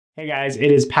Hey guys,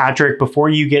 it is Patrick. Before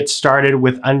you get started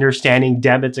with understanding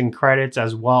debits and credits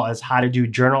as well as how to do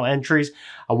journal entries,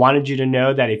 I wanted you to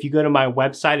know that if you go to my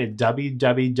website at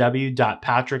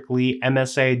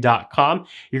www.patrickleemsa.com,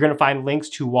 you're going to find links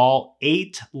to all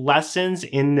 8 lessons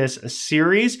in this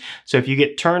series. So if you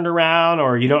get turned around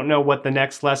or you don't know what the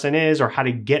next lesson is or how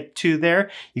to get to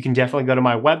there, you can definitely go to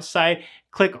my website.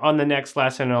 Click on the next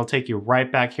lesson and it'll take you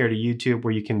right back here to YouTube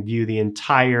where you can view the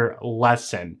entire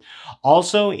lesson.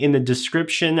 Also, in the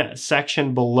description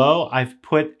section below, I've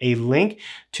put a link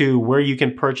to where you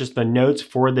can purchase the notes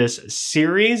for this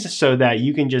series so that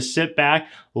you can just sit back,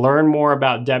 learn more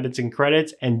about debits and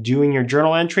credits and doing your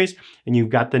journal entries, and you've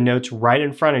got the notes right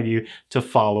in front of you to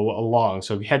follow along.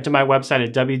 So if you head to my website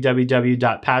at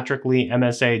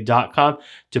www.patrickleemsa.com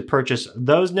to purchase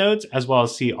those notes, as well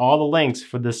as see all the links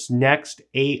for this next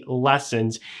 8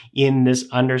 lessons in this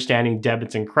Understanding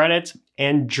Debits and Credits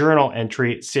and Journal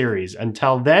Entry series.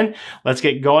 Until then, let's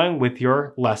get going with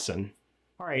your lesson.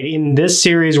 All right, in this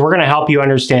series, we're going to help you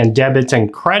understand debits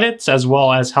and credits, as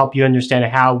well as help you understand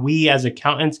how we as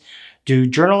accountants do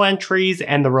journal entries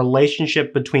and the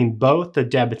relationship between both the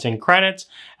debits and credits,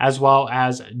 as well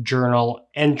as journal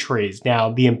entries.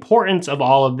 Now, the importance of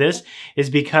all of this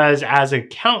is because as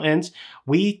accountants,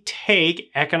 we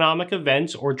take economic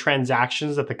events or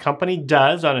transactions that the company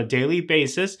does on a daily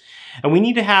basis, and we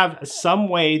need to have some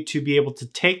way to be able to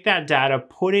take that data,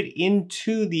 put it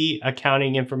into the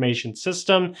accounting information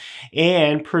system,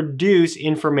 and produce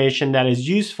information that is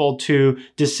useful to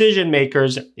decision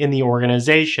makers in the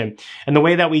organization. And the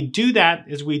way that we do that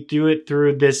is we do it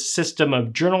through this system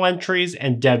of journal entries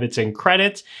and debits and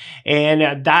credits.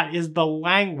 And that is the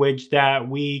language that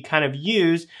we kind of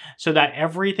use so that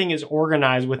everything is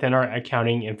organized within our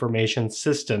accounting information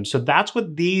system. So that's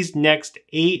what these next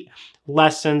 8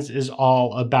 lessons is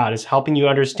all about, is helping you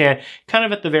understand kind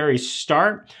of at the very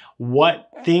start what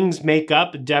things make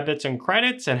up debits and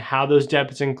credits and how those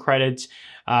debits and credits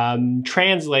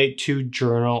translate to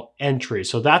journal entry.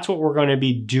 So that's what we're going to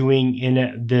be doing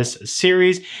in this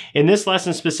series. In this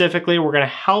lesson specifically, we're going to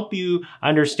help you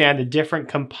understand the different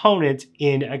components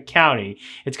in accounting.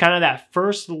 It's kind of that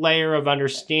first layer of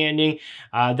understanding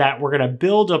that we're going to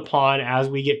build upon as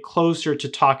we get closer to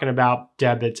talking about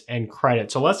debits and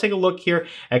credits. So let's take a look here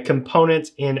at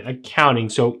components in accounting.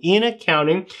 So in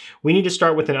accounting, we need to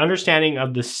start with an understanding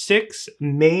of the 6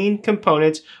 main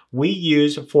components we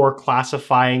use for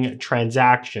classifying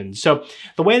transactions. So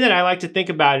the way that I like to think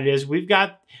about it is we've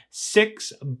got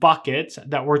 6 buckets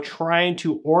that we're trying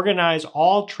to organize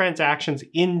all transactions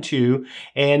into,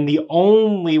 and the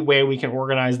only way we can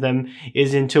organize them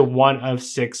is into one of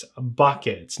 6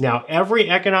 buckets. Now, every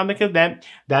economic event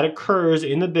that occurs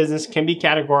in the business can be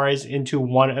categorized into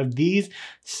one of these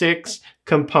 6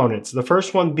 components. The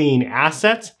first one being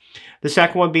assets, the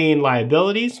second one being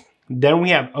liabilities, then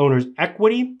we have owner's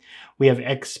equity, we have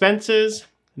expenses,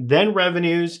 then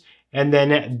revenues, and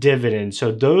then dividends.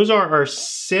 So those are our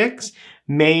 6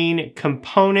 main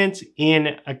components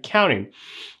in accounting.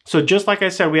 So just like I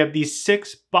said, we have these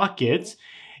 6 buckets.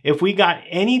 If we got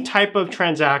any type of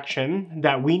transaction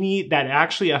that we need that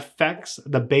actually affects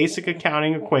the basic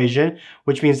accounting equation,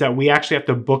 which means that we actually have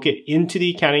to book it into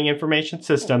the accounting information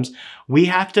systems, we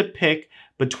have to pick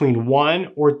between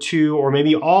 1 or 2 or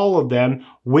maybe all of them,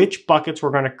 which buckets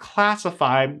we're going to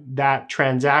classify that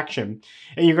transaction.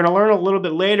 And you're going to learn a little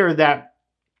bit later that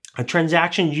a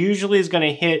transaction usually is going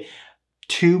to hit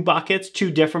 2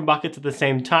 different buckets at the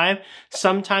same time.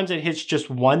 Sometimes it hits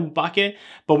just 1 bucket,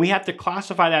 but we have to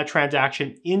classify that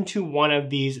transaction into one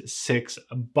of these 6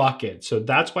 buckets. So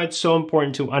that's why it's so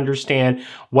important to understand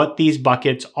what these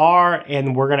buckets are,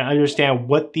 and we're going to understand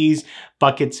what these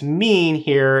buckets mean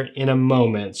here in a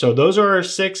moment. So those are our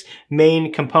 6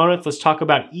 main components. Let's talk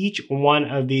about each one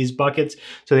of these buckets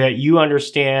so that you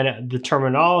understand the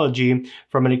terminology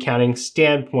from an accounting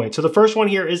standpoint. So the first one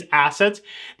here is assets.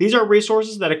 These are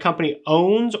resources that a company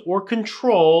owns or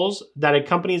controls that a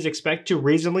company is expected to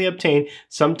reasonably obtain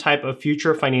some type of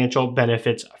future financial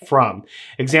benefits from.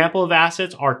 Example of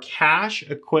assets are cash,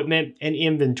 equipment, and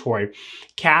inventory.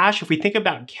 Cash, if we think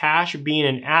about cash being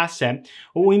an asset,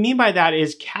 what we mean by that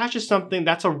is cash is something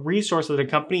that's a resource that a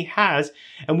company has,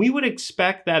 and we would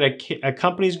expect that a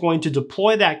company is going to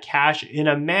deploy that cash in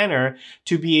a manner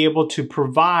to be able to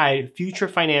provide future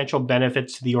financial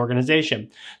benefits to the organization.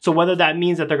 So whether that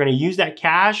means that they're going to use that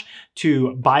cash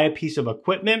to buy a piece of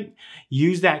equipment,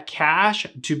 use that cash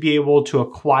to be able to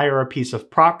acquire a piece of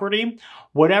property,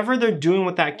 whatever they're doing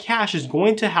with that cash is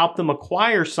going to help them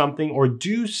acquire something or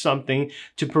do something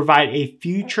to provide a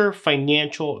future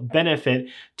financial benefit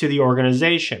to the organization.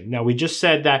 organization. Now, we just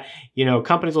said that,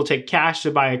 companies will take cash to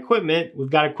buy equipment. We've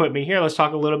got equipment here. Let's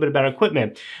talk a little bit about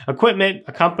equipment. Equipment,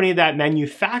 a company that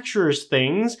manufactures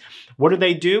things, what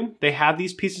do? They have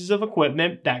these pieces of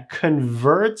equipment that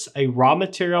converts a raw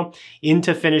material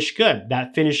into finished good.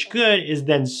 That finished good is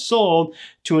then sold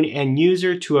to an end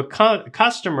user, to a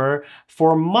customer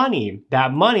for money.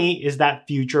 That money is that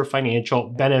future financial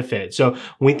benefit. So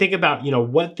when we think about,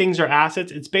 what things are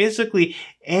assets, it's basically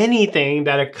anything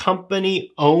that a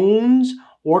company owns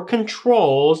or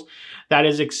controls that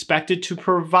is expected to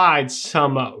provide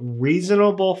some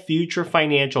reasonable future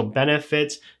financial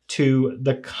benefits to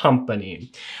the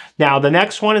company. Now, the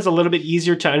next one is a little bit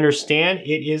easier to understand.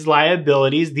 It is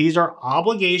liabilities. These are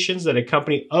obligations that a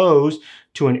company owes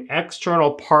to an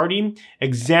external party.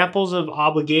 Examples of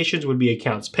obligations would be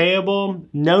accounts payable,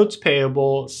 notes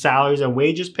payable, salaries and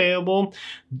wages payable.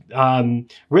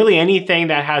 Really anything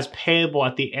that has payable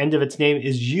at the end of its name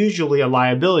is usually a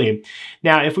liability.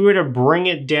 Now, if we were to bring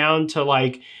it down to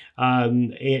like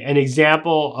an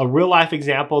example, a real life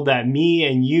example that me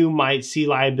and you might see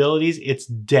liabilities, it's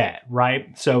debt,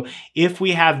 right? So if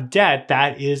we have debt,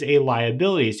 that is a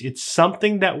liability. It's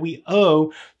something that we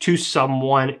owe to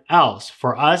someone else.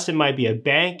 For us, it might be a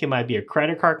bank, it might be a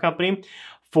credit card company.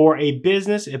 For a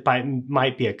business, it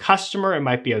might be a customer, it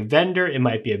might be a vendor, it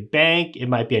might be a bank, it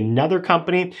might be another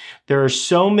company. There are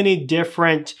so many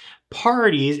different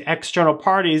parties, external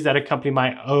parties that a company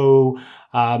might owe,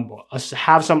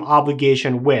 have some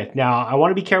obligation with. Now, I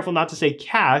want to be careful not to say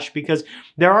cash, because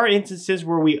there are instances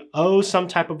where we owe some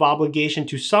type of obligation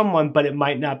to someone, but it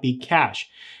might not be cash.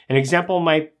 An example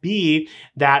might be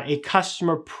that a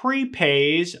customer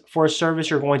prepays for a service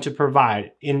you're going to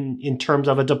provide in terms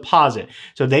of a deposit.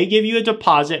 So they give you a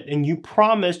deposit and you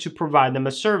promise to provide them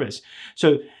a service.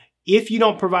 So if you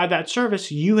don't provide that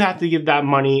service, you have to give that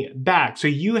money back. So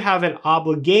you have an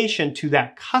obligation to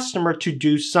that customer to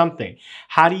do something.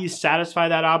 How do you satisfy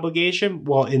that obligation?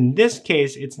 Well, in this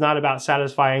case, it's not about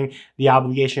satisfying the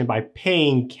obligation by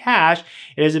paying cash.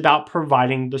 It is about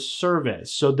providing the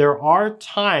service. So there are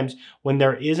times when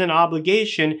there is an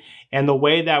obligation, and the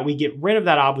way that we get rid of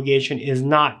that obligation is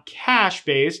not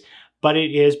cash-based, but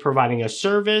it is providing a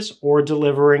service or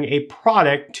delivering a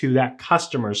product to that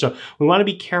customer. So we want to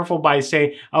be careful by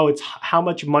saying, oh, it's how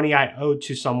much money I owe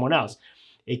to someone else.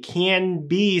 It can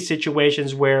be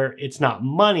situations where it's not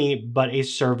money, but a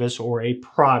service or a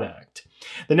product.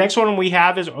 The next one we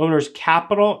have is owner's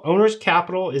capital. Owner's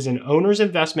capital is an owner's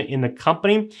investment in the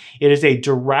company. It is a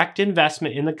direct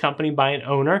investment in the company by an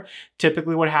owner.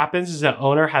 Typically what happens is the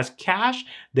owner has cash.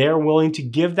 They're willing to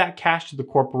give that cash to the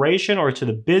corporation or to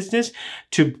the business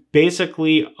to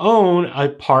basically own a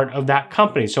part of that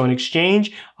company. So in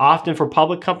exchange, often for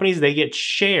public companies, they get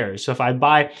shares. So if I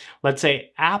buy, let's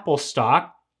say, Apple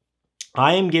stock,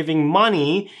 I am giving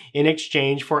money in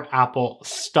exchange for Apple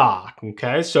stock,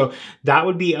 okay? So that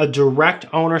would be a direct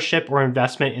ownership or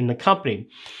investment in the company.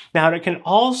 Now, it can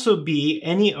also be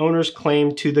any owner's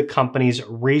claim to the company's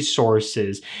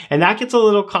resources. And that gets a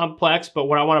little complex, but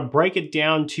what I want to break it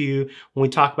down to you when we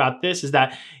talk about this is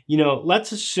that,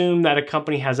 let's assume that a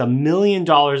company has $1 million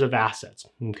of assets,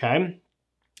 okay?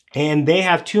 And they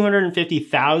have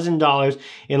 $250,000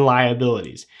 in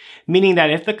liabilities, meaning that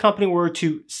if the company were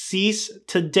to cease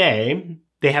today,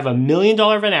 they have $1 million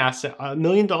of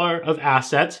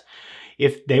assets.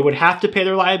 If they would have to pay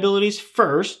their liabilities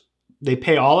first, they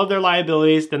pay all of their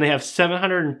liabilities, then they have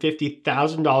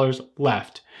 $750,000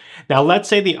 left. Now, let's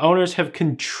say the owners have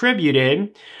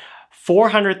contributed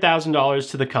 $400,000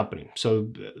 to the company.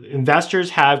 So investors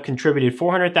have contributed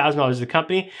 $400,000 to the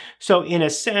company. So in a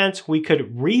sense, we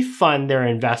could refund their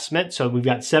investment. So we've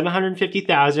got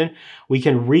 $750,000. We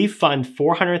can refund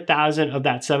 $400,000 of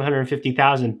that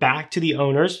 $750,000 back to the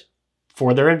owners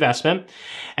for their investment.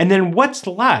 And then what's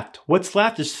left? What's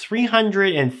left is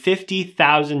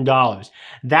 $350,000.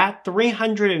 That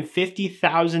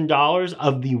 $350,000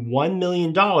 of the $1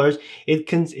 million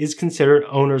is considered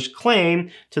owner's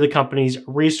claim to the company's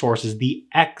resources, the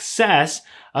excess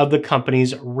of the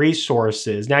company's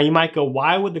resources. Now you might go,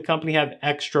 why would the company have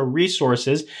extra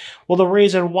resources? Well, the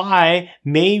reason why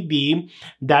may be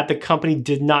that the company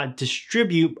did not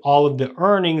distribute all of the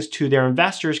earnings to their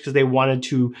investors because they wanted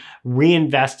to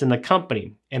reinvest in the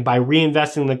company. And by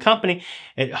reinvesting in the company,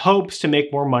 it hopes to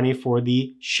make more money for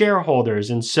the shareholders.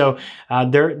 And so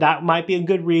that might be a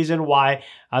good reason why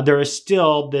there is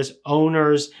still this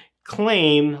owner's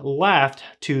claim left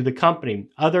to the company.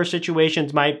 Other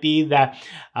situations might be that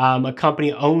a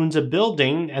company owns a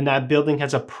building and that building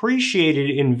has appreciated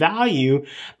in value,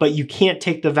 but you can't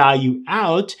take the value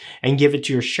out and give it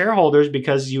to your shareholders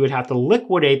because you would have to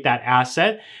liquidate that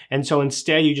asset. And so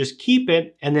instead you just keep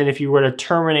it. And then if you were to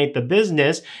terminate the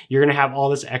business, you're going to have all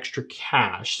this extra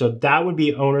cash. So that would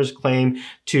be owner's claim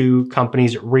to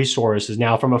company's resources.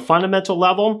 Now, from a fundamental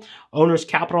level, owner's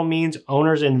capital means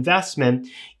owner's investment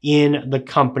in the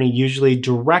company, usually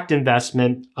direct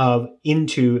investment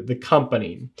into the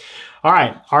company. All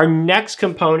right, our next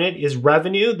component is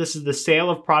revenue. This is the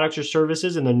sale of products or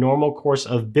services in the normal course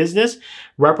of business,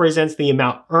 represents the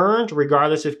amount earned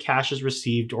regardless if cash is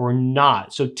received or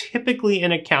not. So typically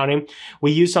in accounting,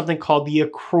 we use something called the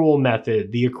accrual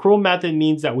method. The accrual method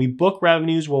means that we book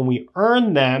revenues when we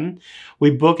earn them, we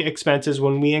book expenses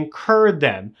when we incur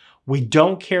them. We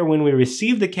don't care when we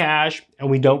receive the cash, and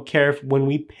we don't care when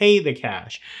we pay the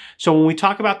cash. So when we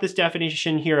talk about this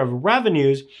definition here of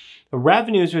revenues, the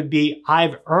revenues would be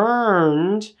I've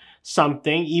earned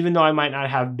something, even though I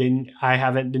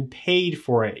haven't been paid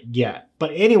for it yet.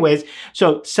 But anyways,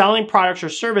 so selling products or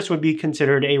service would be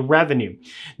considered a revenue.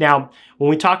 Now, when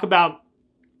we talk about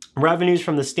revenues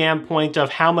from the standpoint of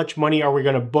how much money are we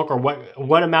going to book, or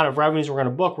what amount of revenues we're going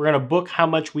to book how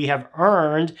much we have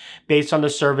earned based on the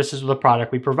services or the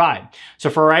product we provide. So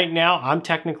for right now, I'm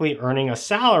technically earning a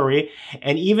salary,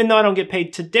 and even though I don't get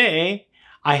paid today,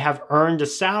 I have earned a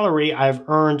salary, I've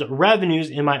earned revenues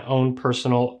in my own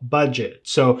personal budget.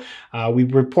 So we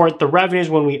report the revenues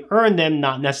when we earn them,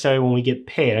 not necessarily when we get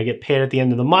paid. I get paid at the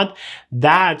end of the month.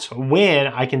 That's when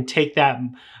I can take that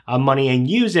money and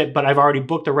use it, but I've already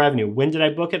booked the revenue. When did I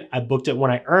book it? I booked it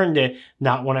when I earned it,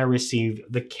 not when I received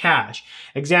the cash.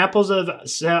 Examples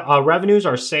of revenues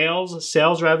are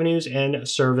sales revenues, and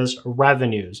service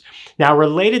revenues. Now,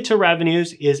 related to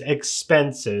revenues is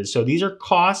expenses. So these are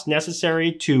costs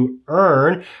necessary to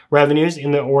earn revenues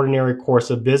in the ordinary course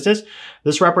of business.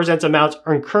 This represents amounts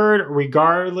incurred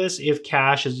regardless if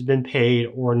cash has been paid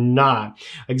or not.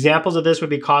 Examples of this would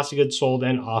be cost of goods sold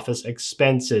and office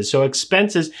expenses. So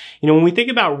expenses, when we think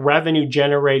about revenue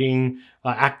generating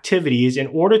activities, in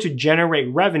order to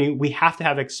generate revenue, we have to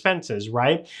have expenses,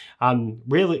 right?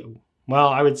 Well,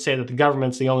 I would say that the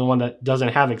government's the only one that doesn't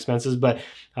have expenses, but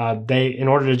in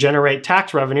order to generate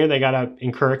tax revenue, they got to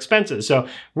incur expenses. So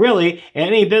really,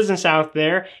 any business out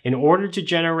there, in order to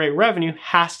generate revenue,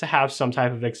 has to have some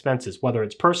type of expenses, whether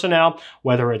it's personnel,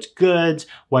 whether it's goods,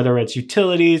 whether it's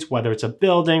utilities, whether it's a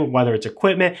building, whether it's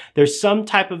equipment. There's some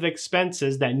type of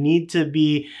expenses that need to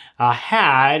be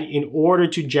had in order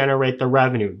to generate the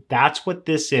revenue. That's what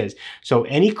this is. So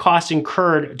any costs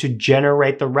incurred to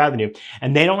generate the revenue,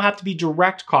 and they don't have to be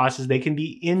direct costs, they can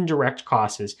be indirect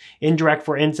costs. Indirect,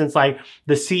 for instance, like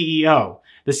the CEO.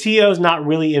 The CEO is not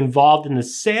really involved in the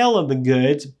sale of the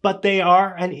goods, but they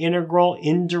are an integral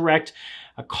indirect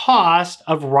cost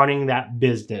of running that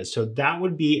business. So that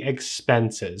would be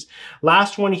expenses.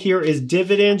 Last one here is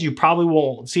dividends. You probably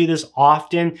won't see this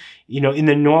often. In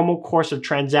the normal course of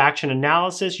transaction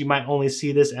analysis, you might only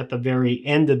see this at the very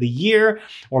end of the year,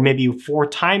 or maybe 4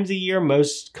 times a year.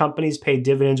 Most companies pay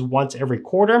dividends once every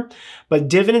quarter, but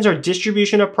dividends are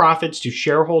distribution of profits to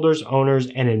shareholders, owners,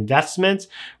 and investments.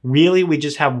 Really, we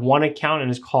just have one account, and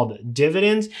it's called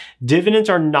dividends. Dividends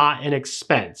are not an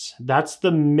expense. That's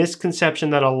the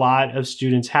misconception that a lot of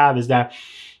students have, is that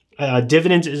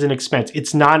dividends is an expense.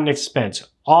 It's not an expense.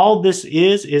 All this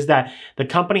is that the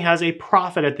company has a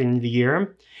profit at the end of the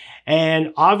year.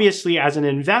 And obviously, as an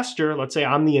investor, let's say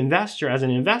I'm the investor, as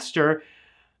an investor,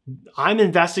 I'm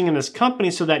investing in this company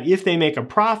so that if they make a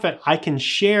profit, I can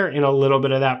share in a little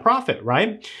bit of that profit,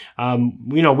 right?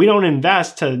 We don't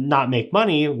invest to not make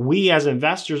money. We as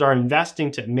investors are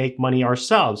investing to make money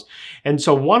ourselves. And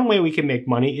so one way we can make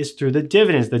money is through the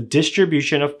dividends, the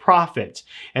distribution of profits.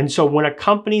 And so when a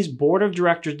company's board of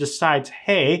directors decides,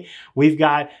 hey, we've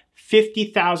got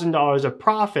 $50,000 of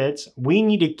profits, we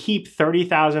need to keep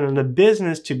 $30,000 in the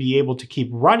business to be able to keep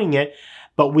running it,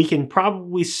 but we can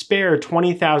probably spare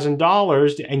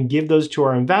 $20,000 and give those to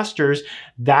our investors.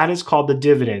 That is called the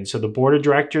dividend. So the board of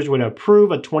directors would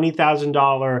approve a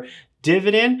 $20,000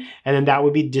 dividend, and then that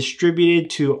would be distributed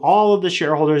to all of the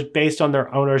shareholders based on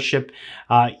their ownership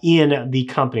in the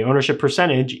company, ownership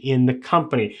percentage in the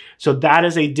company. So that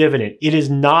is a dividend. It is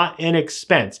not an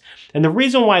expense. And the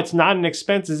reason why it's not an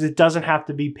expense is it doesn't have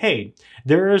to be paid.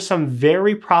 There are some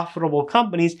very profitable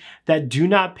companies that do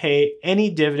not pay any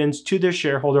dividends to their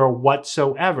shareholder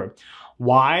whatsoever.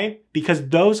 Why? Because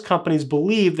those companies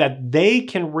believe that they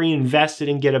can reinvest it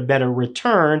and get a better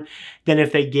return than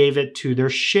if they gave it to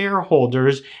their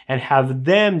shareholders and have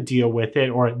them deal with it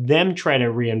or them try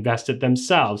to reinvest it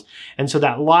themselves. And so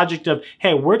that logic of,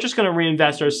 hey, we're just going to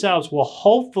reinvest ourselves will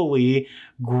hopefully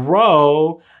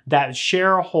grow that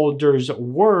shareholders'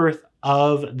 worth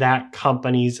of that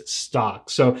company's stock.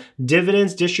 So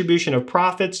dividends, distribution of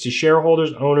profits to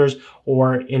shareholders, owners,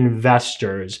 or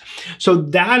investors. So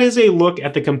that is a look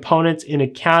at the components in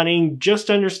accounting. Just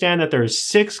understand that there's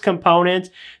 6 components,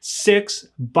 6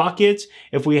 buckets.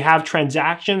 If we have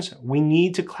transactions, we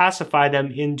need to classify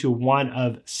them into one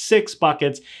of 6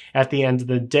 buckets at the end of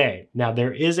the day. Now,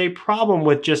 there is a problem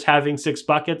with just having 6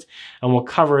 buckets, and we'll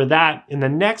cover that in the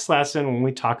next lesson when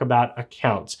we talk about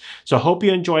accounts. So I hope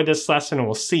you enjoyed this lesson, and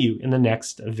we'll see you in the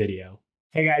next video.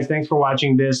 Hey guys, thanks for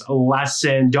watching this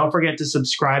lesson. Don't forget to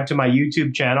subscribe to my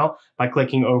YouTube channel by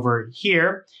clicking over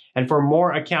here. And for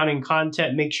more accounting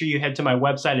content, make sure you head to my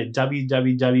website at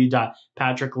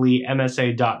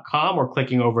www.patrickleemsa.com or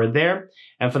clicking over there.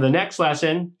 And for the next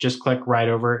lesson, just click right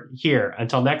over here.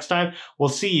 Until next time, we'll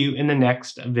see you in the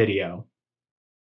next video.